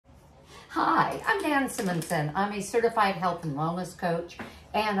Hi, I'm Dan Simonson. I'm a certified health and wellness coach,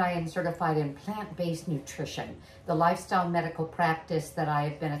 and I am certified in plant-based nutrition. The lifestyle medical practice that I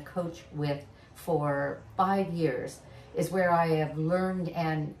have been a coach with for 5 years is where I have learned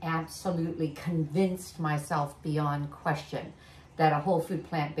and absolutely convinced myself beyond question that a whole food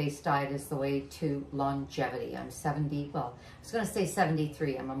plant-based diet is the way to longevity. I'm 70, well, I was gonna say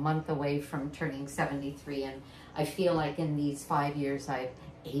 73. I'm a month away from turning 73, and I feel like in these 5 years I've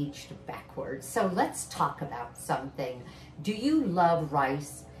aged backwards. So let's talk about something. Do you love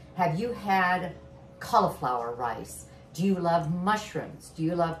rice? Have you had cauliflower rice? Do you love mushrooms? Do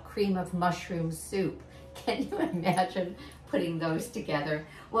you love cream of mushroom soup? Can you imagine putting those together?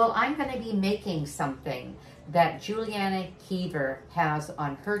 Well, I'm going to be making something that Julianna Hever has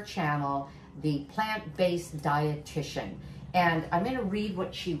on her channel, The Plant-Based Dietitian. And I'm going to read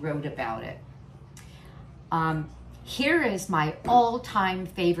what she wrote about it. Here is my all-time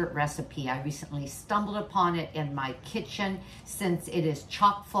favorite recipe. I recently stumbled upon it in my kitchen since it is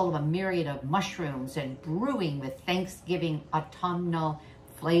chock full of a myriad of mushrooms and brewing with Thanksgiving autumnal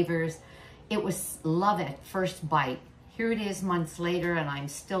flavors. It was love at first bite. Here it is months later, and I'm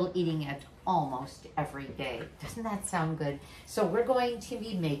still eating it almost every day. Doesn't that sound good? So we're going to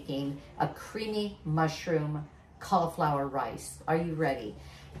be making a creamy mushroom cauliflower rice. Are you ready?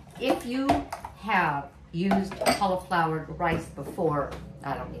 If you have used cauliflower rice before,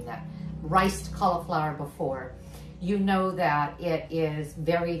 I don't mean that, riced cauliflower before, you know that it is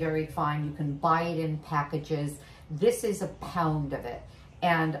very, very fine. You can buy it in packages. This is a pound of it.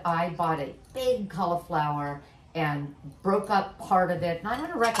 And I bought a big cauliflower and broke up part of it. And I'm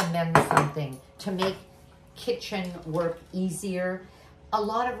going to recommend something to make kitchen work easier. A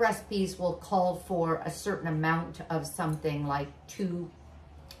lot of recipes will call for a certain amount of something, like 2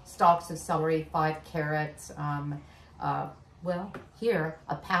 stalks of celery, 5 carrots, well, here,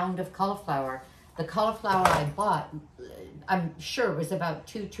 a pound of cauliflower. The cauliflower I bought, I'm sure, was about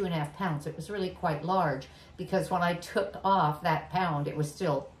 2.5 pounds. It was really quite large, because when I took off that pound, it was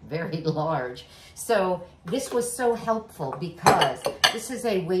still very large. So this was so helpful because this is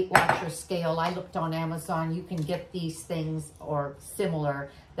a Weight Watcher scale. I looked on Amazon. You can get these things or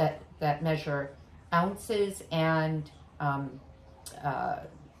similar that measure ounces and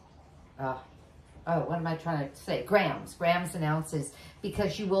what am I trying to say? Grams and ounces,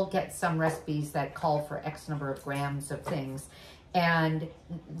 because you will get some recipes that call for X number of grams of things. And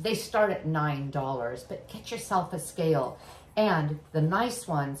they start at $9, but get yourself a scale. And the nice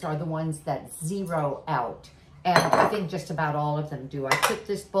ones are the ones that zero out. And I think just about all of them do. I put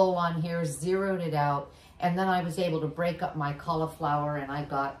this bowl on here, zeroed it out, and then I was able to break up my cauliflower, and I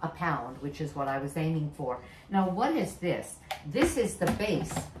got a pound, which is what I was aiming for. Now, what is this? This is the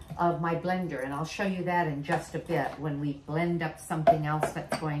base of my blender, and I'll show you that in just a bit when we blend up something else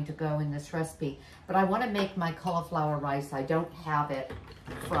that's going to go in this recipe. But I want to make my cauliflower rice. I don't have it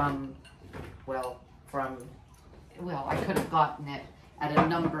from, I could have gotten it at a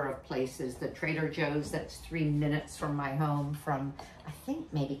number of places. The Trader Joe's, that's 3 minutes from my home. From, I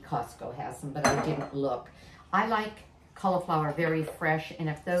think maybe Costco has them, but I didn't look. I like cauliflower very fresh, and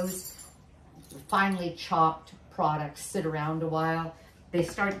if those finely chopped products sit around a while, they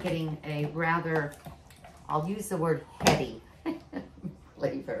start getting a rather, I'll use the word heady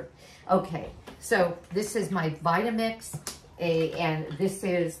flavor. Okay, so this is my Vitamix, and this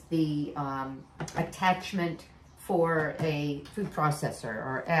is the attachment for a food processor,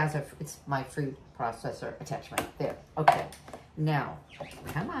 or it's my food processor attachment. There, okay. Now,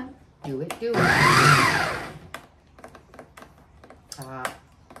 come on, do it.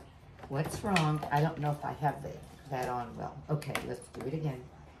 What's wrong? I don't know if I have that on well. Okay, let's do it again.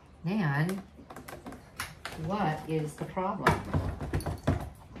 And what is the problem?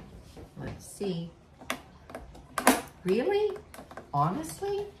 Let's see. Really?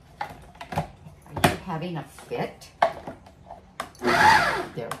 Honestly? Are you having a fit?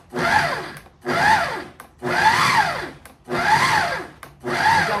 There.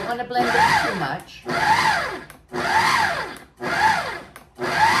 I don't want to blend it too much.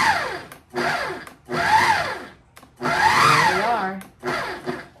 There we are.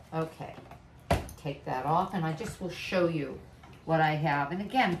 Okay. Take that off, and I just will show you what I have. And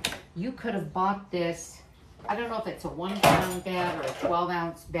again, you could have bought this, I don't know if it's a 1 pound bag or a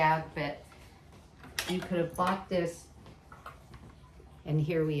 12-ounce bag, but you could have bought this, and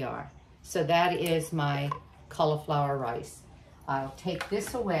here we are. So that is my cauliflower rice. I'll take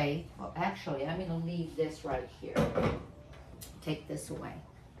this away. Well, actually, I'm going to leave this right here. Take this away.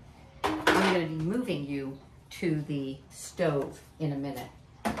 I'm going to be moving you to the stove in a minute.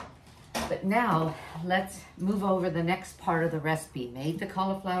 But now let's move over the next part of the recipe. Made the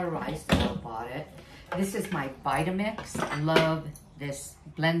cauliflower rice, so bought it. This is my Vitamix. I love this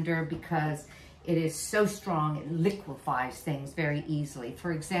blender because it is so strong, it liquefies things very easily.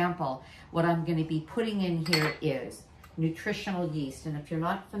 For example, what I'm going to be putting in here is nutritional yeast. And if you're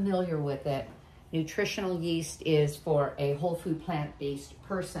not familiar with it, nutritional yeast is for a whole food plant-based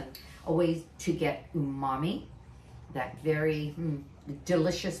person, a way to get umami, that very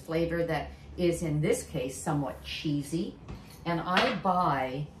delicious flavor that is, in this case, somewhat cheesy. And I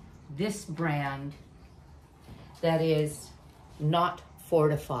buy this brand that is not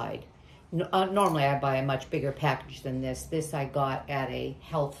fortified. Normally I buy a much bigger package than this. This I got at a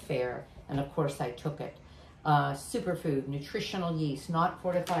health fair, and of course I took it. Superfood, nutritional yeast, not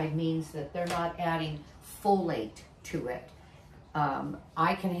fortified means that they're not adding folate to it.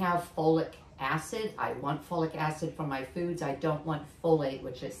 I can have folic acid. I want folic acid for my foods. I don't want folate,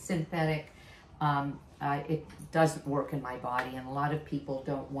 which is synthetic. It doesn't work in my body, and a lot of people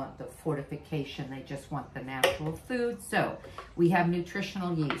don't want the fortification. They just want the natural food. So we have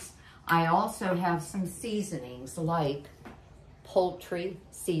nutritional yeast. I also have some seasonings like poultry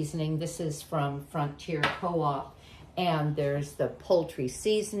seasoning. This is from Frontier Co-op, and there's the poultry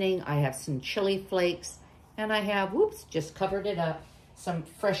seasoning. I have some chili flakes, and I have, whoops, just covered it up, some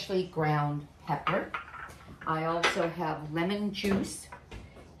freshly ground pepper. I also have lemon juice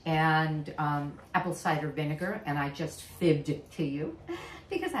and apple cider vinegar, and I just fibbed it to you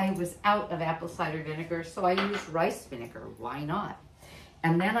because I was out of apple cider vinegar, so I used rice vinegar. Why not?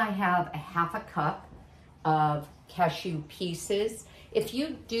 And then I have a half a cup of cashew pieces. If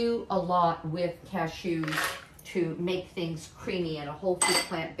you do a lot with cashews to make things creamy and a whole food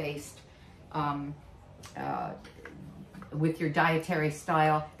plant-based with your dietary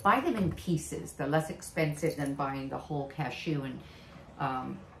style, buy them in pieces. They're less expensive than buying the whole cashew, and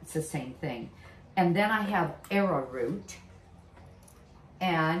it's the same thing. And then I have arrowroot.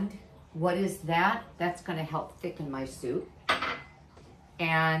 And what is that? That's going to help thicken my soup.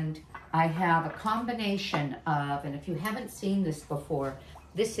 And I have a combination of, and if you haven't seen this before,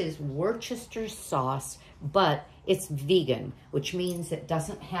 this is Worcestershire sauce, but it's vegan, which means it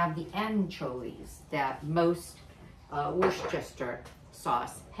doesn't have the anchovies that most Worcestershire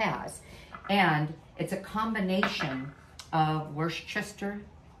sauce has. And it's a combination of Worcestershire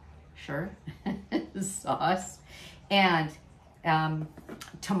sauce and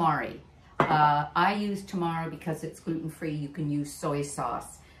tamari. I use tamari because it's gluten-free. You can use soy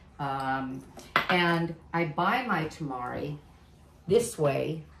sauce. And I buy my tamari this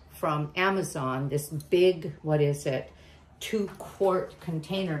way from Amazon, this big, 2-quart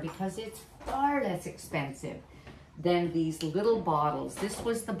container, because it's far less expensive than these little bottles. This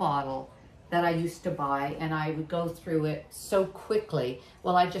was the bottle that I used to buy, and I would go through it so quickly.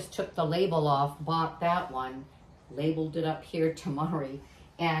 Well, I just took the label off, bought that one, labeled it up here, tamari,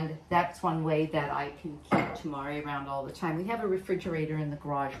 and that's one way that I can keep tamari around all the time. We have a refrigerator in the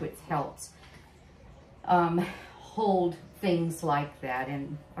garage, which helps hold things like that.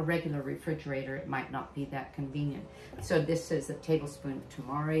 In a regular refrigerator, it might not be that convenient. So this is a tablespoon of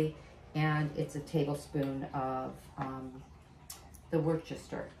tamari, and it's a tablespoon of the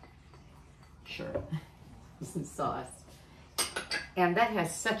Worcestershire sauce. And that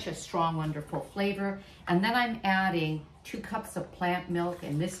has such a strong, wonderful flavor. And then I'm adding 2 cups of plant milk.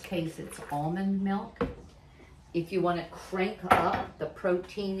 In this case, it's almond milk. If you want to crank up the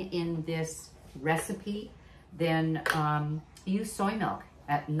protein in this recipe, then use soy milk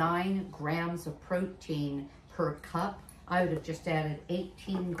at 9 grams of protein per cup. I would have just added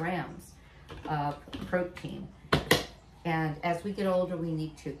 18 grams of protein. And as we get older, we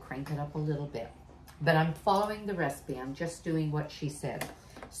need to crank it up a little bit. But I'm following the recipe. I'm just doing what she said.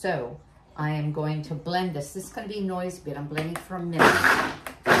 So I am going to blend this. This is going to be noisy, but I'm blending for a minute.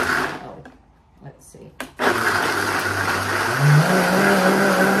 Oh, let's see.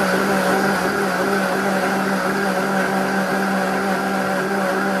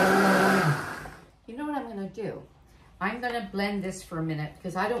 You know what I'm going to do? I'm going to blend this for a minute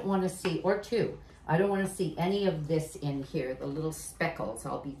because I don't want to see, or 2, I don't want to see any of this in here, the little speckles.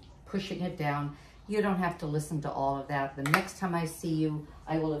 I'll be pushing it down. You don't have to listen to all of that. The next time I see you,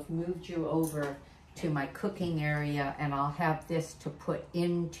 I will have moved you over to my cooking area, and I'll have this to put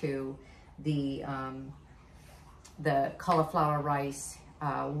into the cauliflower rice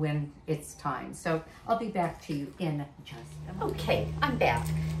when it's time. So I'll be back to you in just a moment. Okay, I'm back.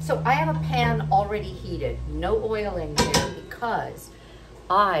 So I have a pan already heated, no oil in here, because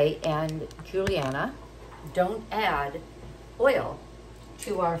I and Julianna don't add oil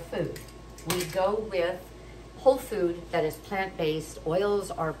to our food. We go with whole food that is plant-based.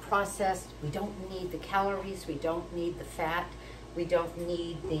 Oils are processed. We don't need the calories. We don't need the fat. We don't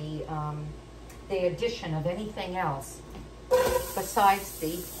need the addition of anything else besides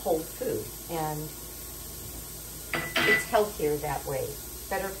the whole food. And it's healthier that way.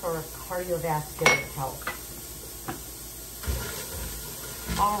 Better for cardiovascular health.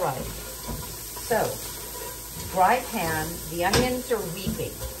 All right. So, dry pan. The onions are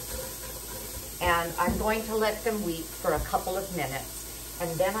weeping. And I'm going to let them weep for a couple of minutes.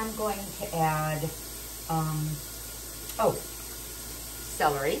 And then I'm going to add,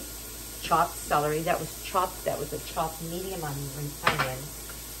 celery, chopped celery. That was a chopped medium onion.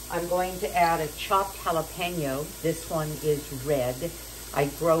 I'm going to add a chopped jalapeno. This one is red. I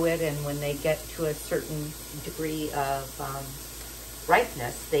grow it, and when they get to a certain degree of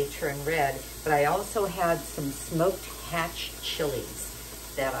ripeness, they turn red. But I also had some smoked hatch chilies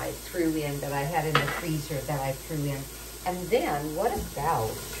that I threw in, that I had in the freezer that I threw in. And then, what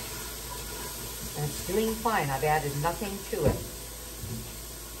about, and it's doing fine, I've added nothing to it.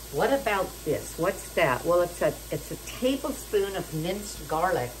 What about this? What's that? Well, it's a tablespoon of minced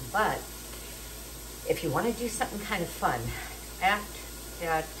garlic, but if you want to do something kind of fun,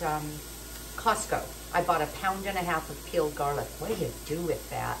 at Costco, I bought 1.5 pounds of peeled garlic. What do you do with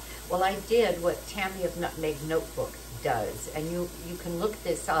that? Well, I did what Tammy of Nutmeg Notebook does, and you can look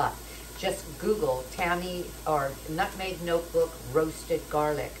this up. Just Google Tammy or Nutmeg Notebook roasted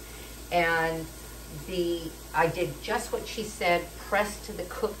garlic, and I did just what she said. Pressed the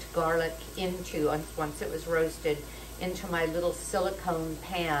cooked garlic into, once it was roasted, into my little silicone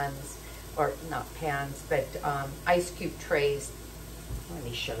pans, or not pans, but ice cube trays. Let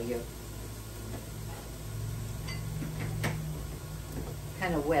me show you.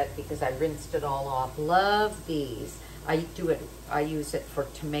 Kind of wet because I rinsed it all off. Love these. I use it for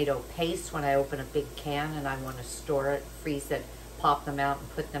tomato paste when I open a big can and I want to store it, freeze it, pop them out and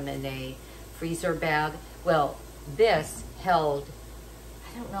put them in a freezer bag. Well, this held,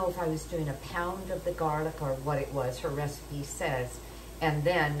 I don't know if I was doing 1 pound of the garlic or what it was, her recipe says. And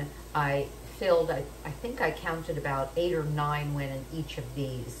then I filled, I think I counted about 8 or 9 went in each of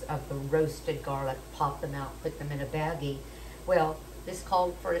these, of the roasted garlic, pop them out, put them in a baggie. Well, this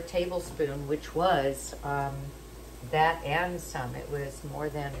called for a tablespoon, which was that and some. It was more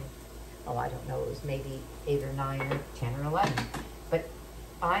than, oh, I don't know, it was maybe 8 or 9 or 10 or 11. But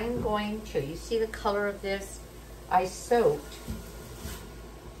I'm going to, you see the color of this? I soaked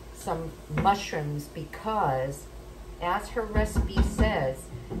some mushrooms because, as her recipe says,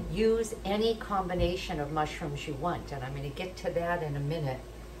 use any combination of mushrooms you want. And I'm going to get to that in a minute.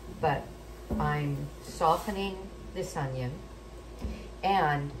 But I'm softening this onion,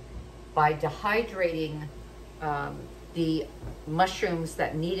 and by dehydrating the mushrooms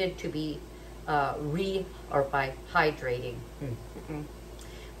that needed to be by rehydrating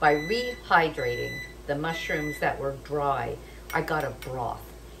the mushrooms that were dry, I got a broth.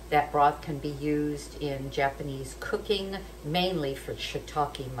 That broth can be used in Japanese cooking, mainly for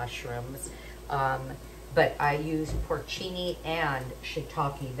shiitake mushrooms. But I used porcini and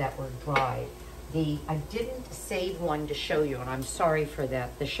shiitake that were dry. I didn't save one to show you, and I'm sorry for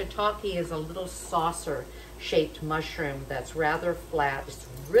that. The shiitake is a little saucer-shaped mushroom that's rather flat. It's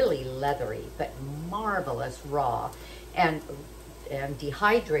really leathery, but marvelous raw. And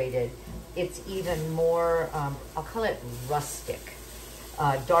dehydrated, it's even more, I'll call it rustic.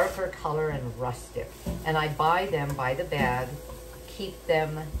 Darker color and rustic. And I buy them by the bag, keep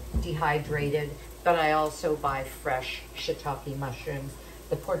them dehydrated, but I also buy fresh shiitake mushrooms.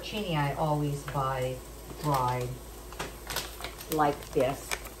 The porcini I always buy dried, like this,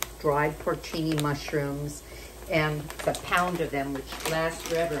 dried porcini mushrooms, and a pound of them, which lasts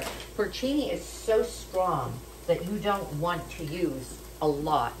forever. Porcini is so strong that you don't want to use a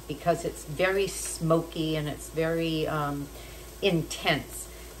lot because it's very smoky and it's very intense.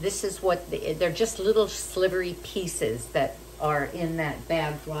 This is what, they're just little slivery pieces that are in that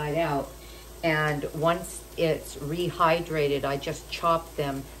bag dried out. And once it's rehydrated, I just chop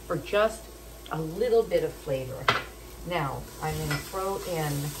them for just a little bit of flavor. Now, I'm going to throw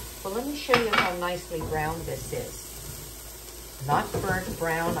in, well, let me show you how nicely browned this is. Not burnt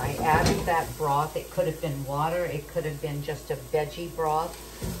brown. I added that broth. It could have been water. It could have been just a veggie broth.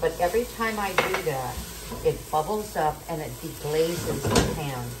 But every time I do that, it bubbles up and it deglazes the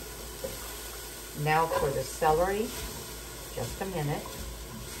pan. Now for the celery, just a minute.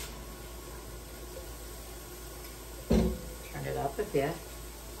 Turn it up a bit.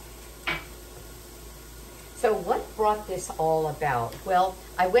 So what brought this all about? Well,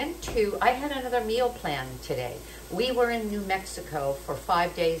 I had another meal plan today. We were in New Mexico for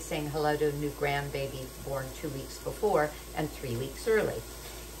 5 days saying hello to a new grandbaby born 2 weeks before and 3 weeks early.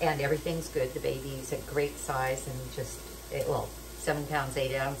 And everything's good. The baby's a great size and just, 7 pounds,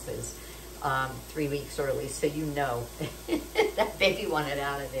 8 ounces, 3 weeks early. So you know that baby wanted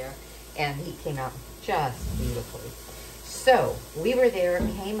out of there. And he came out just beautifully. So we were there,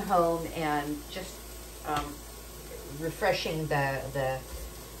 came home, and just refreshing the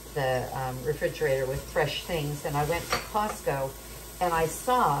refrigerator with fresh things. And I went to Costco and I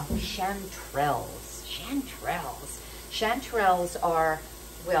saw chanterelles. Chanterelles are,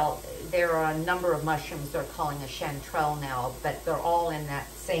 well, there are a number of mushrooms they're calling a chanterelle now, but they're all in that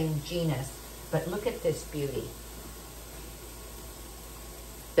same genus. But look at this beauty.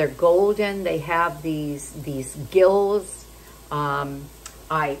 They're golden. They have these gills.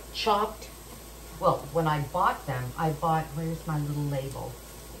 I chopped. Well, when I bought them, where's my little label?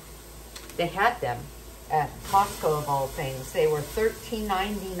 They had them at Costco of all things. They were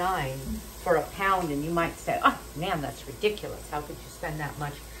 $13.99 for a pound, and you might say, oh man, that's ridiculous. How could you spend that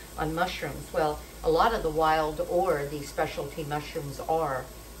much on mushrooms? Well, a lot of the wild or these specialty mushrooms are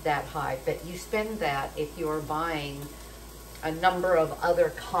that high, but you spend that if you're buying a number of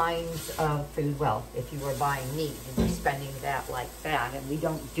other kinds of food. Well, if you were buying meat, you'd be spending that like that, and we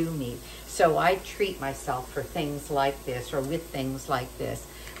don't do meat. So I treat myself for things like this or with things like this.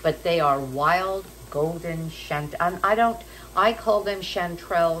 But they are wild golden I call them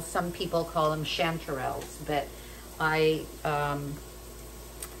chanterelles. Some people call them chanterelles, but I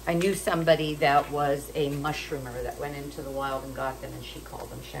knew somebody that was a mushroomer that went into the wild and got them, and she called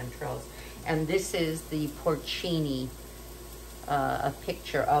them chanterelles. And this is the porcini, a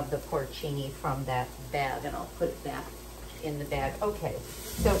picture of the porcini from that bag, and I'll put it back in the bag. Okay,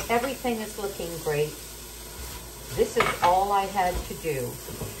 so everything is looking great. This is all I had to do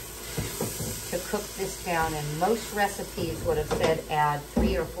to cook this down, and most recipes would have said add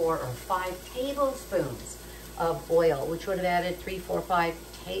 3 or 4 or 5 tablespoons of oil, which would have added 3, 4, 5,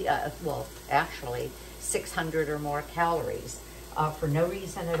 well, actually 600 or more calories for no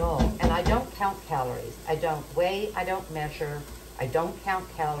reason at all. And I don't count calories. I don't weigh, I don't measure, I don't count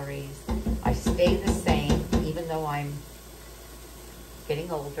calories. I stay the same, even though I'm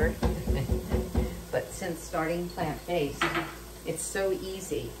getting older. But since starting plant-based, it's so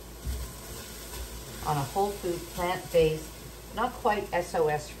easy. On a whole food, plant-based, not quite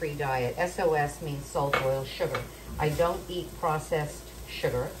SOS-free diet. SOS means salt, oil, sugar. I don't eat processed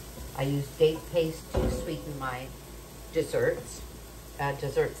sugar. I use date paste to sweeten my desserts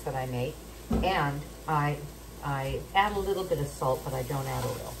that I make. And I add a little bit of salt, but I don't add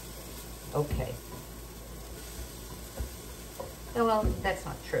oil. Okay. Well, that's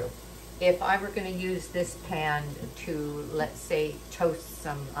not true. If I were going to use this pan to, let's say, toast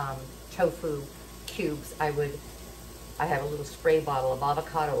some tofu cubes, I have a little spray bottle of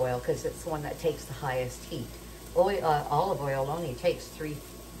avocado oil because it's the one that takes the highest heat. Olive oil only takes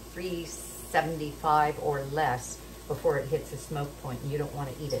 375 or less before it hits a smoke point, and you don't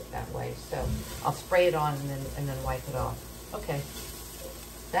want to eat it that way. So I'll spray it on and then wipe it off. Okay,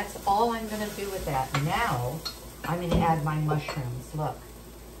 that's all I'm going to do with that. Now I'm going to add my mushrooms. Look,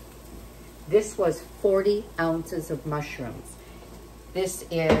 this was 40 ounces of mushrooms. This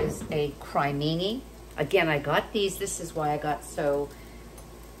is a cremini. Again, I got these. This is why I got so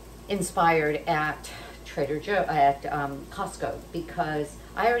inspired at Costco, because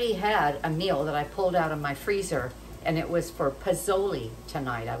I already had a meal that I pulled out of my freezer, and it was for pozole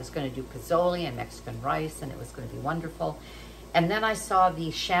tonight. I was going to do pozole and Mexican rice, and it was going to be wonderful. And then I saw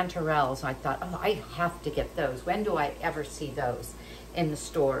these chanterelles, and I thought, oh, I have to get those. When do I ever see those in the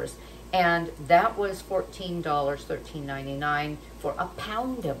stores? And that was $14, $13.99 for a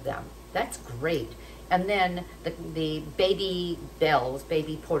pound of them. That's great. And then the baby bells,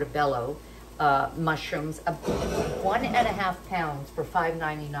 baby portobello mushrooms, 1.5 pounds for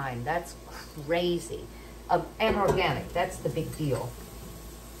 $5.99. That's crazy. And organic, that's the big deal.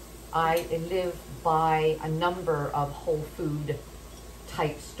 I live by a number of whole food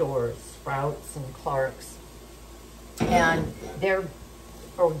type stores, Sprouts and Clark's, and their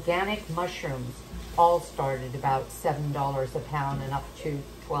organic mushrooms all started about $7 a pound and up to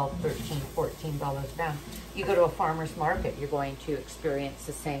 $12, $13, $14 a pound. You go to a farmer's market, you're going to experience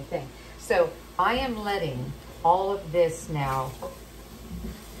the same thing. So I am letting all of this now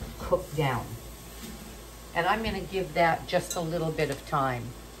cook down. And I'm going to give that just a little bit of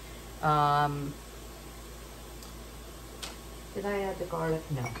time. Did I add the garlic?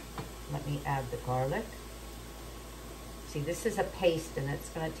 No. Let me add the garlic. See, this is a paste, and it's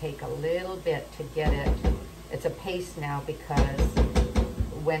going to take a little bit to get it It's a paste now because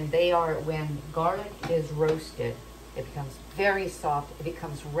when garlic is roasted, it becomes very soft. It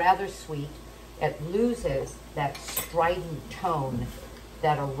becomes rather sweet. It loses that strident tone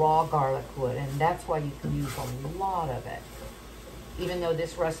that a raw garlic would, and that's why you can use a lot of it. Even though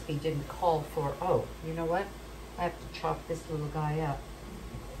this recipe didn't call for, oh, you know what? I have to chop this little guy up.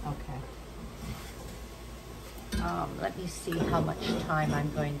 Okay. Let me see how much time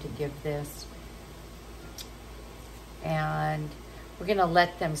I'm going to give this. And we're gonna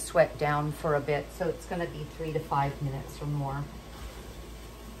let them sweat down for a bit, so it's gonna be 3 to 5 minutes or more.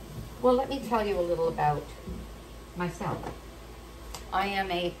 Well, let me tell you a little about myself. I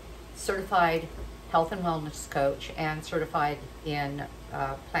am a certified health and wellness coach and certified in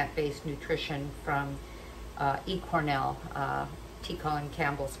plant-based nutrition from eCornell, T. Colin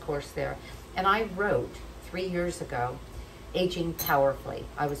Campbell's course there. And I wrote 3 years ago, Aging Powerfully.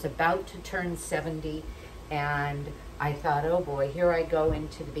 I was about to turn 70 and I thought, oh boy, here I go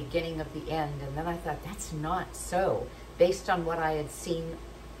into the beginning of the end. And then I thought, that's not so. Based on what I had seen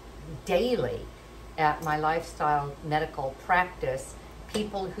daily at my lifestyle medical practice,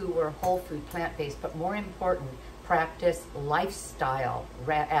 people who were whole food, plant-based, but more important, practice lifestyle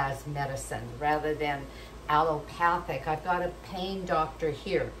as medicine rather than allopathic. I've got a pain doctor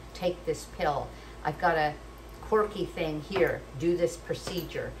here, take this pill. I've got a quirky thing here, do this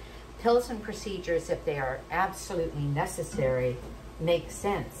procedure. Pills and procedures, if they are absolutely necessary, make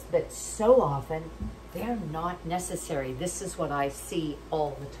sense, but so often they're not necessary. This is what I see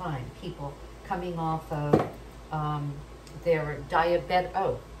all the time. People coming off of their diabetic,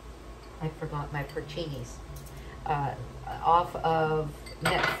 oh, I forgot my porcinis, off of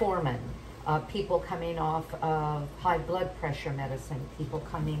metformin, people coming off of high blood pressure medicine, people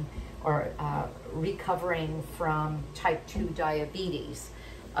coming or recovering from type 2 diabetes.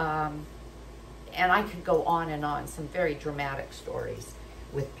 And I could go on and on, some very dramatic stories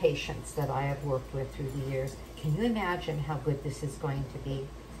with patients that I have worked with through the years. Can you imagine how good this is going to be?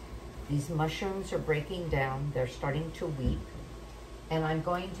 These mushrooms are breaking down, they're starting to weep, and I'm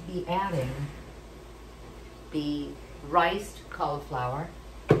going to be adding the riced cauliflower,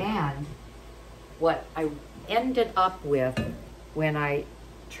 and what I ended up with when I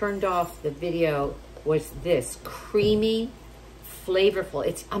turned off the video was this creamy, flavorful.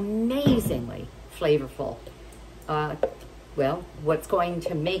 It's amazingly flavorful. Well, what's going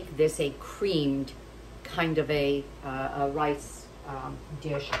to make this a creamed kind of a rice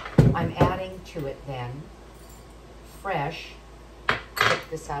dish, I'm adding to it then fresh, pick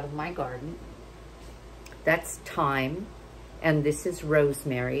this out of my garden, that's thyme, and this is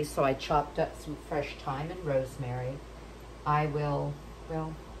rosemary, so I chopped up some fresh thyme and rosemary. I will,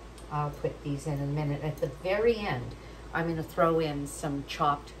 well, I'll put these in a minute. At the very end, I'm going to throw in some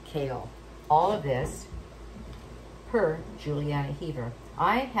chopped kale. All of this per Julianna Hever.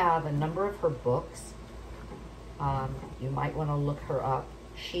 I have a number of her books. You might want to look her up.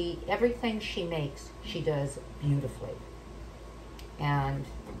 Everything she makes, she does beautifully. And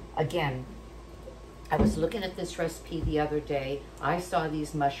again, I was looking at this recipe the other day. I saw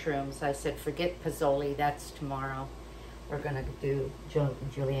these mushrooms. I said, forget Pozzoli, that's tomorrow. We're gonna do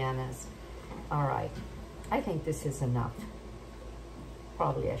Julianna's. All right, I think this is enough.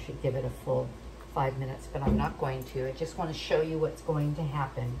 Probably I should give it a full 5 minutes, but I'm not going to. I just want to show you what's going to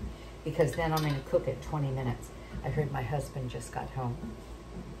happen, because then I'm going to cook it 20 minutes. I heard my husband just got home,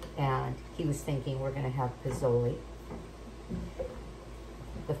 and he was thinking we're going to have Pozzoli.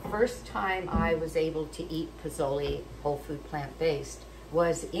 The first time I was able to eat Pozzoli, whole food plant-based,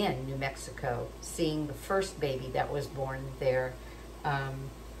 was in New Mexico, seeing the first baby that was born there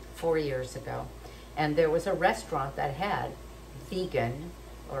 4 years ago. And there was a restaurant that had vegan,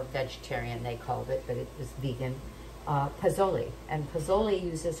 or vegetarian they called it, but it was vegan, Pozzoli. And Pozzoli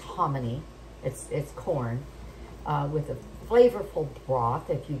uses hominy, it's corn, with a flavorful broth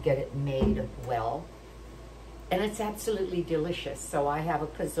if you get it made well. And it's absolutely delicious. So I have a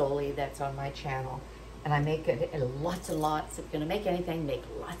Pozzoli that's on my channel, and I make it in lots and lots. If you're gonna make anything, make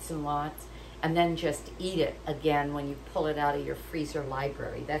lots and lots, and then just eat it again when you pull it out of your freezer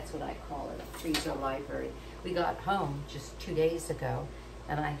library. That's what I call it, a freezer library. We got home just 2 days ago,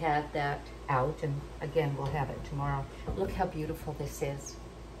 and I had that out, and again, we'll have it tomorrow. Look how beautiful this is.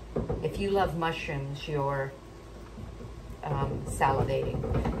 If you love mushrooms, you're salivating,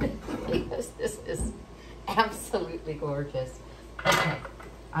 because this is absolutely gorgeous. Okay,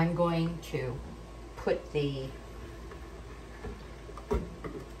 I'm going to put the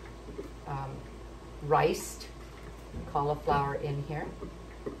riced cauliflower in here.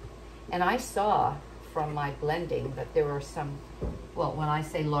 And I saw from my blending that there were some, well, when I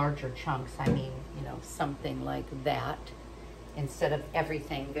say larger chunks, I mean, know, something like that instead of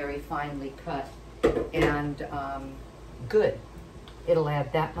everything very finely cut. And good. It'll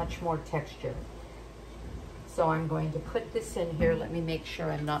add that much more texture. So I'm going to put this in here. Let me make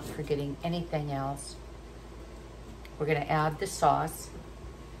sure I'm not forgetting anything else. We're going to add the sauce.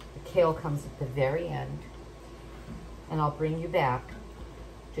 The kale comes at the very end. And I'll bring you back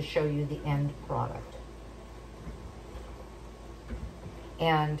to show you the end product.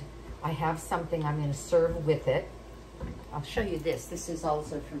 And I have something I'm going to serve with it. I'll show you this. This is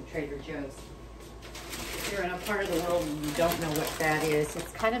also from Trader Joe's. If you're in a part of the world and you don't know what that is,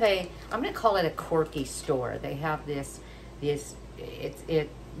 it's kind of a, I'm going to call it a quirky store. They have they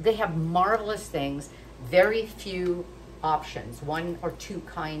have marvelous things, very few options, one or two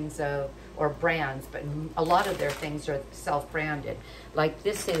kinds of, or brands, but a lot of their things are self-branded. Like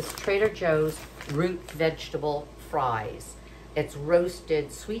this is Trader Joe's root vegetable fries. It's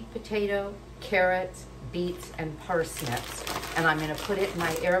roasted sweet potato, carrots, beets, and parsnips. And I'm going to put it in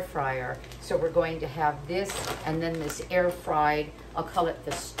my air fryer. So we're going to have this and then this air fried, I'll call it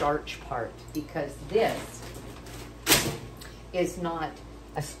the starch part, because this is not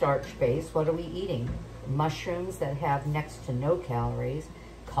a starch base. What are we eating? Mushrooms that have next to no calories,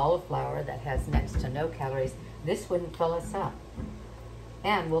 cauliflower that has next to no calories. This wouldn't fill us up.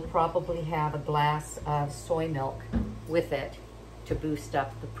 And we'll probably have a glass of soy milk with it to boost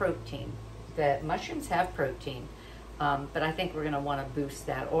up the protein. The mushrooms have protein, but I think we're going to want to boost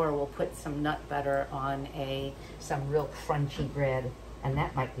that, or we'll put some nut butter on some real crunchy bread, and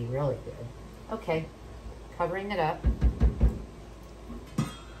that might be really good. Okay, covering it up,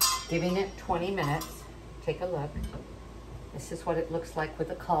 giving it 20 minutes. Take a look. This is what it looks like with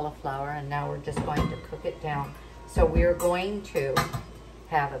the cauliflower, and now we're just going to cook it down. So we're going to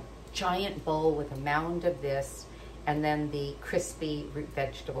have a giant bowl with a mound of this, and then the crispy root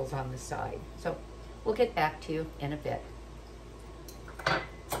vegetables on the side. So we'll get back to you in a bit.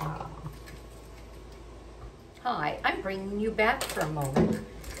 Hi, I'm bringing you back for a moment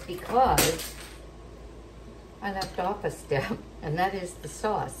because I left off a step, and that is the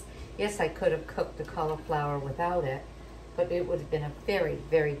sauce. Yes, I could have cooked the cauliflower without it, but it would have been a very,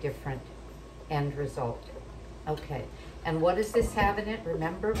 very different end result. Okay, and what does this have in it?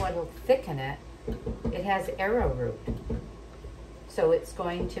 Remember what will thicken it? It has arrowroot. So it's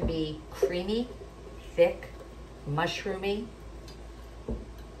going to be creamy, thick, mushroomy,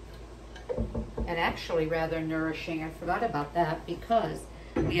 and actually rather nourishing. I forgot about that because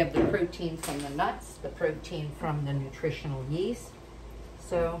we have the protein from the nuts, the protein from the nutritional yeast.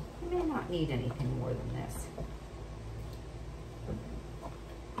 So you may not need anything more than this.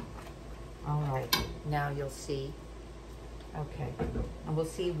 All right, now you'll see. Okay, and we'll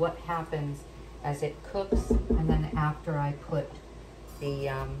see what happens as it cooks, and then after I put the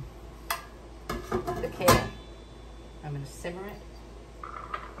kale. I'm going to simmer it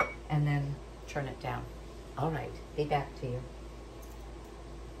and then turn it down. All right, be back to you.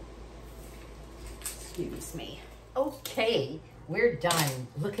 Excuse me. Okay, we're done.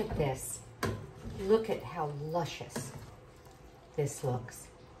 Look at this. Look at how luscious this looks.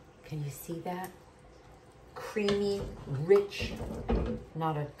 Can you see that? Creamy, rich,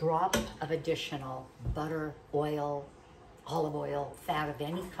 not a drop of additional butter, oil, olive oil, fat of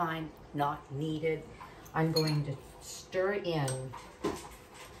any kind, not needed. I'm going to stir in,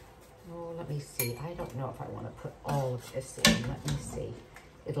 oh, let me see. I don't know if I want to put all of this in. Let me see.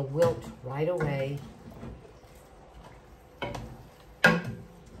 It'll wilt right away.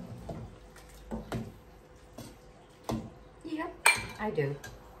 Yep, I do.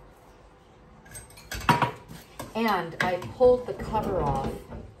 And I pulled the cover off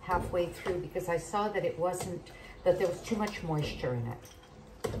halfway through because I saw that it wasn't, that there was too much moisture in it.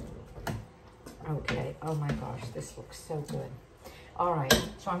 Okay, oh my gosh, this looks so good. All right,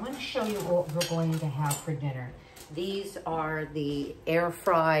 so I'm going to show you what we're going to have for dinner. These are the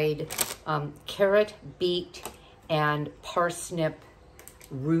air-fried carrot, beet, and parsnip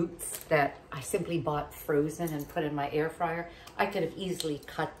roots that I simply bought frozen and put in my air fryer. I could have easily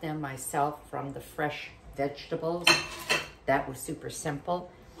cut them myself from the fresh vegetables. That was super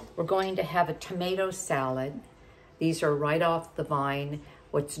simple. We're going to have a tomato salad. These are right off the vine.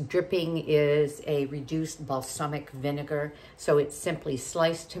 What's dripping is a reduced balsamic vinegar. So it's simply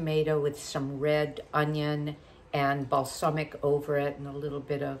sliced tomato with some red onion and balsamic over it and a little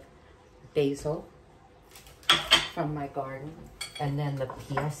bit of basil from my garden. And then the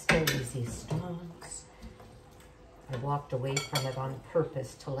pièce de résistance. I walked away from it on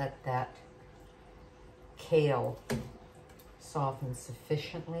purpose to let that kale soften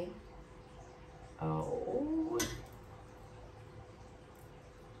sufficiently. Oh.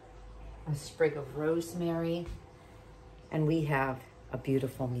 a sprig of rosemary, and we have a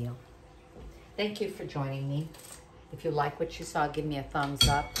beautiful meal. Thank you for joining me. If you like what you saw, give me a thumbs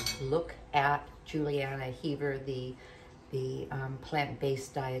up. Look at Julianna Hever, the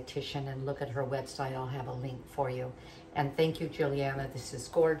plant-based dietitian, and look at her website. I'll have a link for you. And thank you, Julianna. This is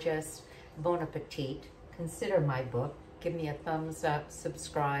gorgeous. Bon appetit. Consider my book. Give me a thumbs up,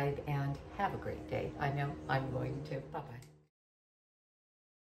 subscribe, and have a great day. I know I'm going to. Bye-bye.